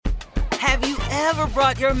Have you ever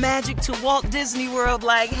brought your magic to Walt Disney World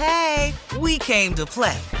like, hey, we came to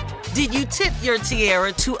play? Did you tip your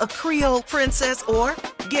tiara to a Creole princess or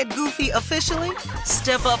get goofy officially?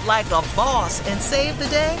 Step up like a boss and save the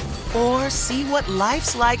day? Or see what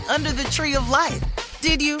life's like under the tree of life?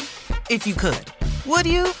 Did you? If you could. Would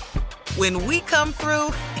you? When we come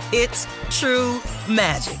through, it's true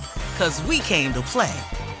magic. 'Cause we came to play.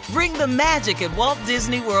 Bring the magic at Walt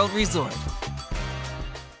Disney World Resort.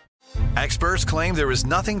 Experts claim there is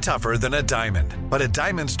nothing tougher than a diamond. But at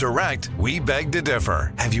Diamonds Direct, we beg to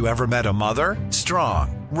differ. Have you ever met a mother?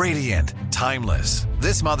 Strong, radiant, timeless.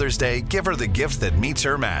 This Mother's Day, give her the gift that meets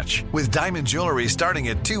her match. With diamond jewelry starting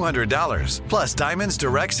at $200. Plus Diamonds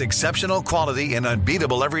Direct's exceptional quality and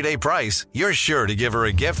unbeatable everyday price, you're sure to give her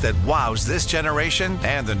a gift that wows this generation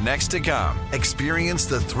and the next to come. Experience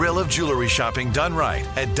the thrill of jewelry shopping done right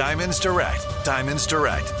at Diamonds Direct. Diamonds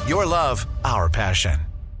Direct. Your love, our passion.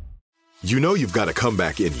 You know you've got a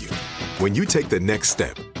comeback in you. When you take the next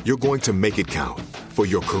step, you're going to make it count. For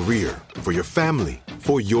your career, for your family,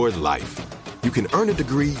 for your life. You can earn a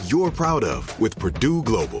degree you're proud of with Purdue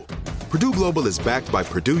Global. Purdue Global is backed by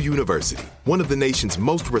Purdue University, one of the nation's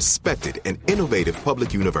most respected and innovative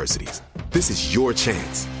public universities. This is your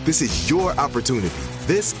chance. This is your opportunity.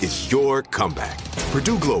 This is your comeback.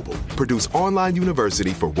 Purdue Global, Purdue's online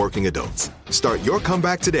university for working adults. Start your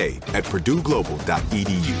comeback today at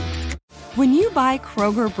purdueglobal.edu. When you buy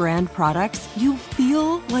Kroger brand products, you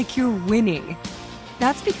feel like you're winning.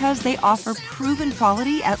 That's because they offer proven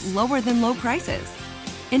quality at lower than low prices.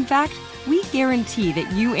 In fact, we guarantee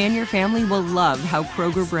that you and your family will love how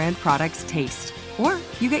Kroger brand products taste, or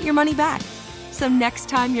you get your money back. So next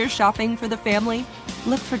time you're shopping for the family,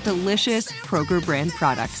 look for delicious Kroger brand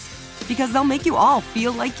products, because they'll make you all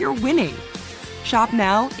feel like you're winning. Shop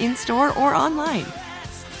now, in-store, or online.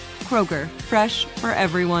 Kroger, fresh for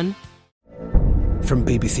everyone. From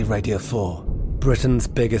BBC Radio 4, Britain's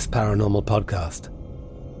biggest paranormal podcast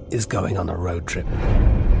is going on a road trip.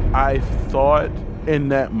 I thought in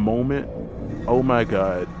that moment, oh my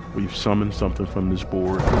God, we've summoned something from this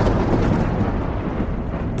board.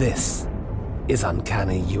 This is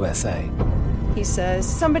Uncanny USA. He says,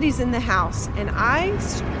 somebody's in the house, and I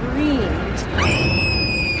screamed.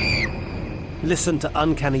 Listen to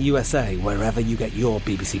Uncanny USA wherever you get your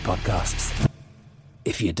BBC podcasts,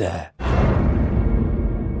 if you dare.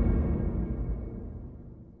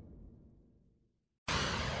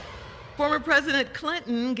 Former President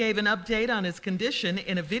Clinton gave an update on his condition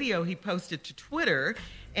in a video he posted to Twitter,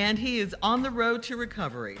 and he is on the road to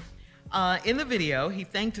recovery. In the video, he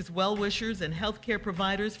thanked his well-wishers and healthcare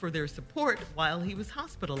providers for their support while he was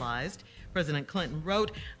hospitalized. President Clinton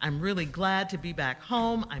wrote, "I'm really glad to be back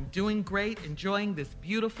home. I'm doing great, enjoying this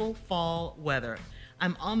beautiful fall weather.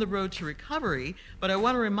 I'm on the road to recovery, but I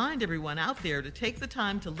want to remind everyone out there to take the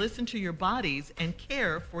time to listen to your bodies and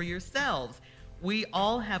care for yourselves. We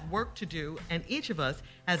all have work to do, and each of us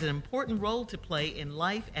has an important role to play in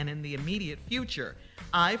life and in the immediate future.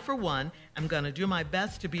 I, for one, am going to do my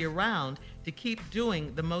best to be around to keep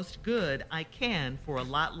doing the most good I can for a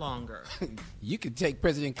lot longer." You could take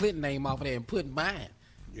President Clinton's name off of there and put mine.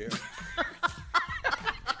 Yeah.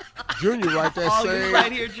 Junior write that same.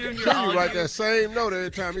 Right here, Junior write that same note every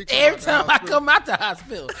time he comes. Every time I come out the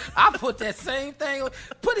hospital, I put that same thing.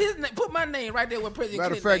 Put my name right there with President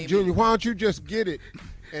Clinton. Matter of fact, Junior, why don't you just get it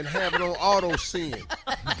and have it on auto send?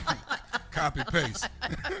 Copy paste.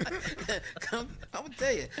 I'm gonna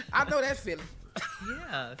tell you, I know that feeling.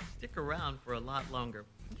 Yeah, stick around for a lot longer.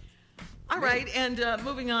 All right, and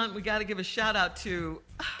moving on, we got to give a shout out to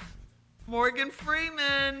Morgan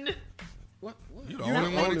Freeman. What? You're the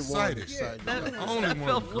only one excited. That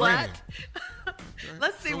fell flat.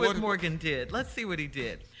 Let's see what Morgan did. Let's see what he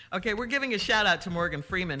did. Okay, we're giving a shout out to Morgan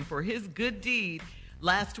Freeman for his good deed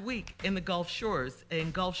last week in Gulf Shores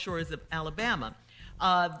of Alabama.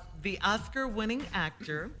 The Oscar-winning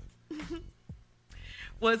actor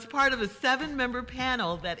was part of a 7-member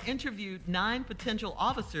panel that interviewed 9 potential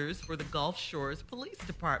officers for the Gulf Shores Police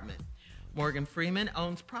Department. Morgan Freeman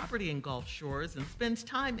owns property in Gulf Shores and spends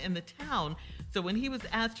time in the town, so when he was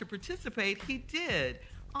asked to participate, he did.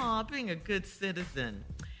 Being a good citizen.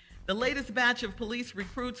 The latest batch of police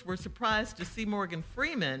recruits were surprised to see Morgan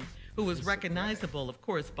Freeman, who was recognizable, of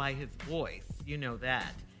course, by his voice. You know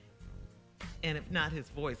that. And if not his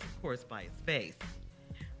voice, of course, by his face.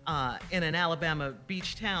 In an Alabama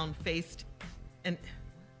beach town faced an...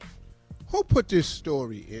 Who put this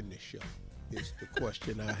story in the show is the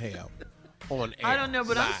question I have. On air. I don't know,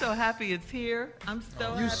 but I'm so happy it's here. I'm so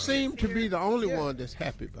happy. You seem to be the only one that's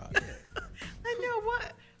happy about it. I know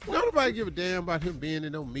what. Don't nobody give a damn about him being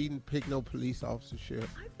in no meeting, pick no police officership.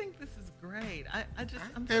 I think this is great.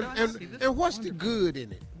 I'm so happy. And what's the good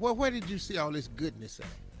in it? Well, where did you see all this goodness at?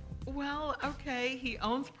 Well, okay, he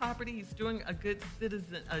owns property. He's doing a good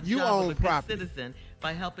citizen. You own property. Citizen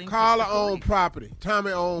by helping. Carla owns property.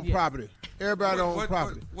 Tommy owns property. Everybody owns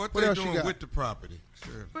property. What else they you doing got? with the property?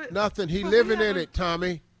 Sure. Nothing. He living in it,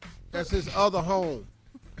 Tommy. That's his other home.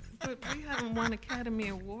 But we haven't won Academy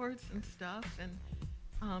Awards and stuff,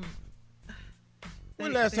 and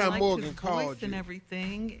when last time like Morgan his called voice you? and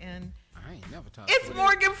everything, and I ain't never talked. It's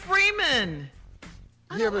Morgan Freeman.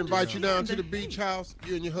 He ever invite you down to the beach house?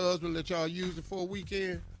 You and your husband let y'all use it for a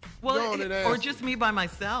weekend? Well, or just me by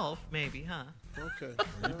myself, maybe, huh? Okay.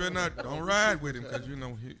 You better don't ride with him because you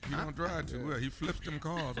know he don't drive too well. He flips them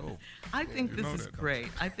cars over. I think this is great.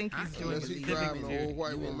 I think he's doing his civic driving duty. an old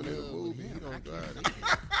white woman in a movie. He don't drive it.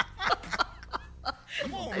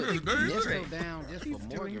 Come on, Let's Dave. go down just He's for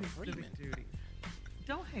doing Morgan his Freeman. civic duty.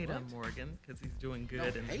 Don't hate on Morgan because he's doing good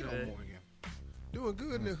Don't in the hate on hood. Morgan. Doing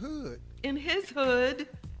good in the hood. In his hood,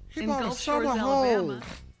 He in bought a Gulf Shores, summer Alabama.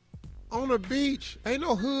 home on the beach. Ain't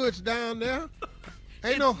no hoods down there.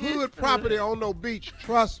 Ain't no hood property on no beach.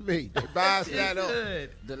 Trust me. They buys that up. Hood.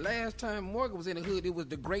 The last time Morgan was in the hood, it was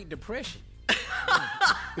the Great Depression.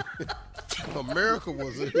 America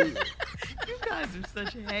was a hood. You guys are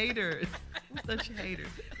such haters. Such haters.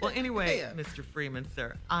 Well, anyway, Mr. Freeman,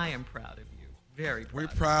 sir, I am proud of you. Very proud. We're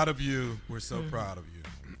proud of you. We're so proud of you.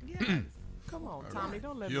 Yes. Come on, Tommy,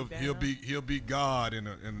 don't let me down. He'll be God in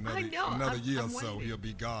another year or so. waiting. He'll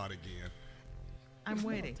be God again. I'm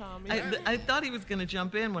waiting. Tommy. I thought he was going to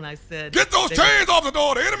jump in when I said, Get those chains off the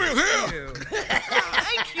door. The enemy is here.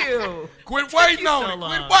 Thank you. Quit waiting on it.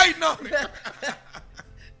 Quit waiting on it.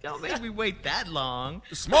 Don't make me wait that long.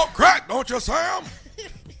 Smoke crack, don't you, Sam?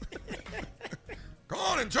 Go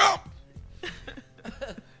on and jump.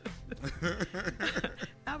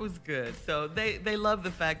 That was good. So they love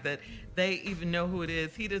the fact that they even know who it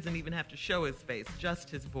is. He doesn't even have to show his face, just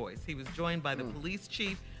his voice. He was joined by the police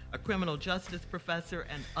chief, a criminal justice professor,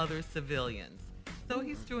 and other civilians. So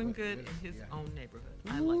he's doing good in his own neighborhood.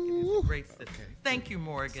 I like it. He's a great citizen. Thank you,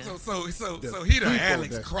 Morgan. So he the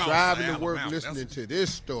Alex Cross. Driving to work Alabama. listening to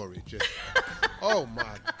this story. Just, oh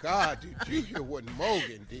my God, did you hear what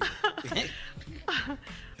Morgan did?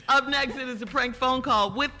 Up next, it is a prank phone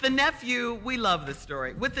call with the nephew. We love this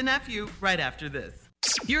story. With the nephew, right after this.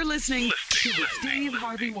 You're listening to the Steve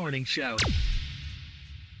Harvey Morning Show.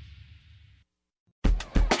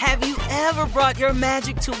 Have you ever brought your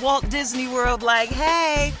magic to Walt Disney World like,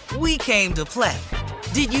 hey, we came to play?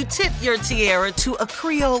 Did you tip your tiara to a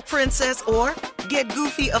Creole princess or get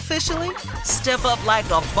goofy officially? Step up like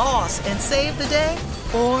a boss and save the day?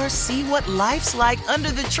 Or see what life's like under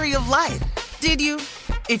the tree of life? Did you?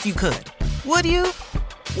 If you could. Would you?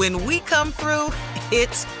 When we come through,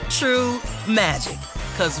 it's true magic.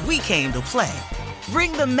 'Cause we came to play.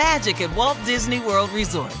 Bring the magic at Walt Disney World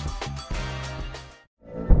Resort.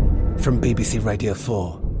 From BBC Radio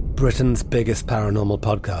 4, Britain's biggest paranormal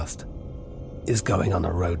podcast is going on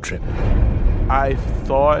a road trip. I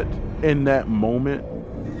thought in that moment,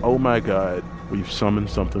 oh my God, we've summoned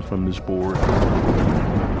something from this board.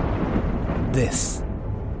 This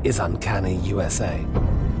is Uncanny USA.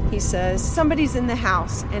 He says, somebody's in the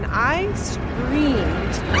house, and I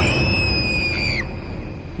screamed.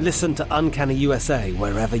 Listen to Uncanny USA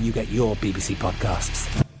wherever you get your BBC podcasts,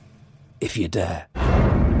 if you dare.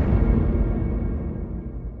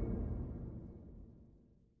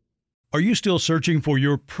 Are you still searching for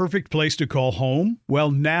your perfect place to call home?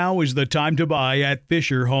 Well, now is the time to buy at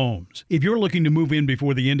Fisher Homes. If you're looking to move in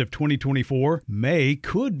before the end of 2024, May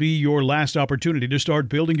could be your last opportunity to start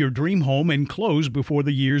building your dream home and close before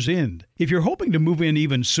the year's end. If you're hoping to move in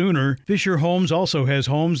even sooner, Fisher Homes also has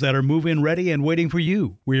homes that are move-in ready and waiting for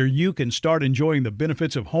you, where you can start enjoying the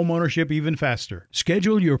benefits of homeownership even faster.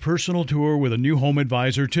 Schedule your personal tour with a new home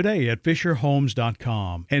advisor today at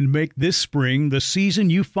FisherHomes.com and make this spring the season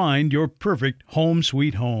you find your perfect home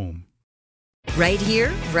sweet home. Right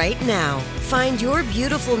here, right now. Find your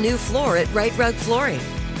beautiful new floor at Right Rug Flooring.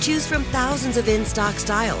 Choose from thousands of in-stock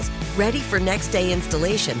styles, ready for next day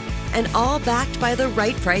installation, and all backed by the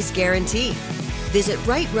right price guarantee. Visit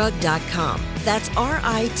rightrug.com. That's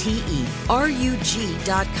RITERUG.com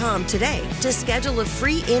today to schedule a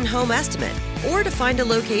free in-home estimate or to find a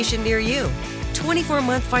location near you.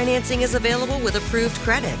 24-month financing is available with approved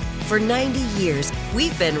credit. For 90 years,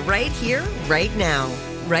 we've been right here, right now.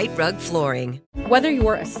 Right Rug Flooring. Whether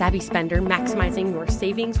you're a savvy spender maximizing your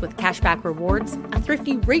savings with cashback rewards, a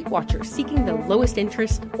thrifty rate watcher seeking the lowest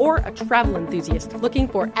interest, or a travel enthusiast looking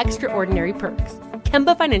for extraordinary perks,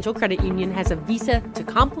 Kemba Financial Credit Union has a visa to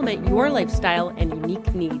complement your lifestyle and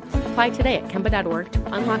unique needs. Apply today at Kemba.org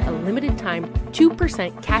to unlock a limited time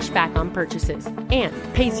 2% cash back on purchases and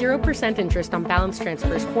pay 0% interest on balance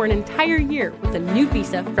transfers for an entire year with a new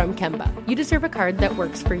visa from Kemba. You deserve a card that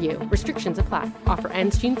works for you. Restrictions apply. Offer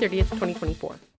ends June 30th, 2024.